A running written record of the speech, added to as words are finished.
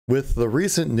With the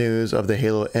recent news of the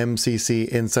Halo MCC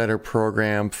Insider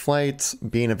program flights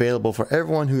being available for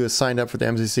everyone who has signed up for the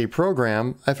MCC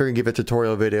program, I figured I'd give a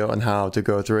tutorial video on how to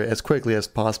go through it as quickly as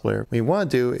possible. What you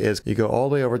want to do is you go all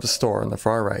the way over to store on the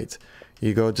far right.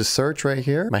 You go to search right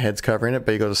here. My head's covering it,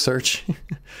 but you go to search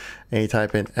and you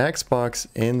type in Xbox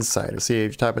Insider. See,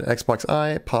 if you type in Xbox I,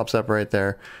 it pops up right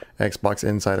there, Xbox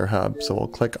Insider Hub. So we'll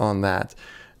click on that.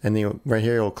 And then right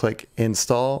here, you'll click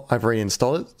install. I've already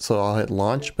installed it, so I'll hit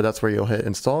launch, but that's where you'll hit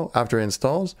install. After it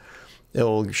installs, it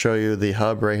will show you the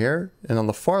hub right here. And on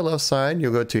the far left side,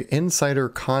 you'll go to Insider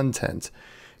Content.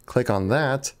 Click on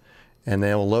that, and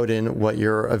then it will load in what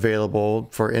you're available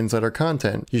for Insider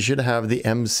content. You should have the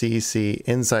MCC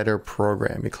Insider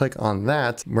program. You click on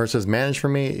that, where it says manage for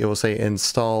me, it will say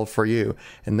install for you.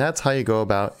 And that's how you go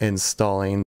about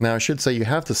installing. Now I should say you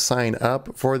have to sign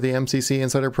up for the MCC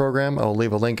Insider program. I'll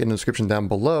leave a link in the description down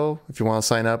below if you want to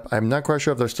sign up. I'm not quite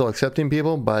sure if they're still accepting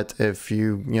people, but if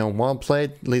you want to play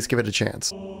it, at least give it a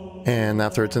chance. And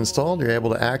after it's installed, you're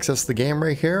able to access the game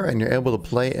right here, and you're able to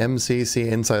play MCC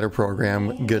Insider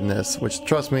program goodness, which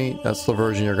trust me, that's the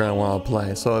version you're going to want to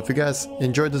play. So if you guys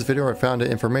enjoyed this video or found it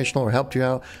informational or helped you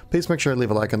out, please make sure to leave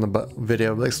a like on the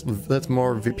video. Let's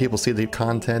more people see the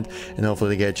content, and hopefully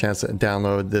they get a chance to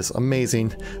download this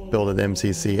amazing build at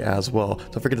MCC as well.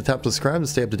 Don't forget to tap subscribe to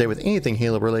stay up to date with anything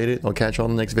Halo related. I'll catch you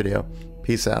on the next video.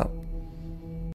 Peace out.